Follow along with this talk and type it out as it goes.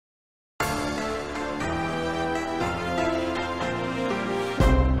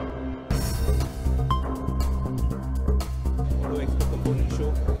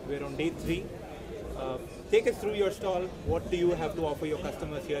day 3. Take us through your stall. What do you have to offer your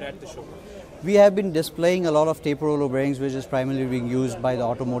customers here at the show? We have been displaying a lot of taper roller bearings, which is primarily being used by the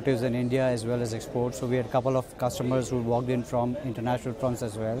automotives in India as well as export. So we had a couple of customers who walked in from international fronts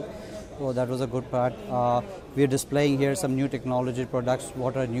as well. So that was a good part. We are displaying here some new technology products,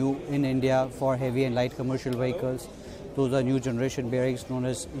 what are new in India for heavy and light commercial vehicles. Those are new generation bearings known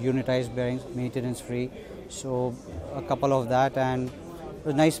as unitized bearings, maintenance free. So a couple of that, and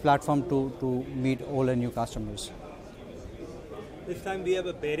a nice platform to meet all the new customers. This time we have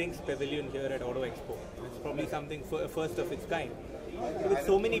a bearings pavilion here at Auto Expo. It's probably something first of its kind. With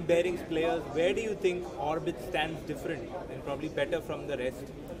so many bearings players, where do you think Orbit stands different and probably better from the rest?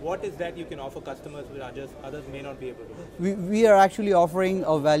 What is that you can offer customers which others may not be able to? We are actually offering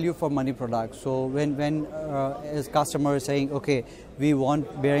a value for money product. So when as customer is saying, okay, we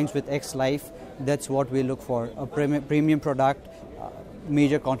want bearings with X life, that's what we look for. A premium product,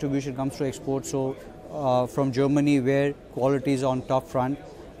 major contribution comes to export. So from Germany, where quality is on top front.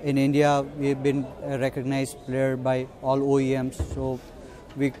 In India, we've been a recognized player by all OEMs. So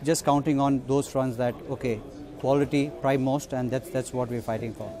we're just counting on those fronts that, okay, quality, prime most, and that's what we're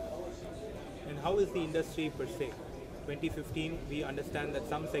fighting for. And how is the industry per se? 2015, we understand that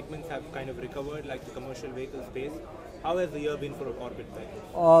some segments have kind of recovered, like the commercial vehicle space. How has the year been for Orbit?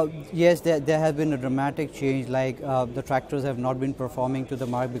 Yes, there has been a dramatic change, like the tractors have not been performing to the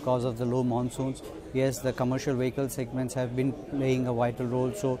mark because of the low monsoons. Yes, the commercial vehicle segments have been playing a vital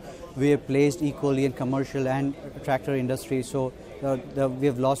role, so we are placed equally in commercial and tractor industry. So we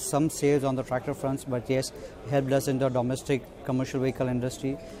have lost some sales on the tractor fronts, but yes, helped us in the domestic commercial vehicle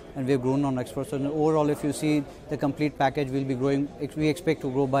industry, and we have grown on exports. So overall, if you see the complete package, will be growing. We expect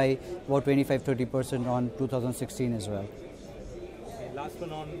to grow by about 25-30% on 2016 as well. Okay, last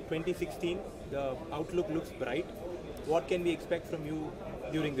one on 2016, the outlook looks bright. What can we expect from you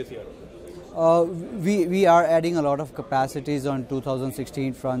during this year? We are adding a lot of capacities on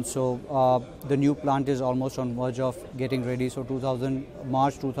 2016 front. So the new plant is almost on verge of getting ready. So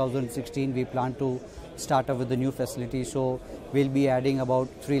March 2016, we plan to start up with the new facility. So we'll be adding about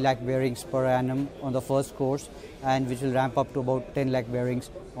 3 lakh bearings per annum on the first course, and which will ramp up to about 10 lakh bearings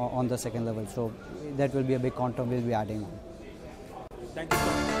on the second level. So that will be a big quantum we'll be adding on. Thank you so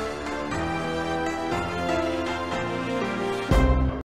much.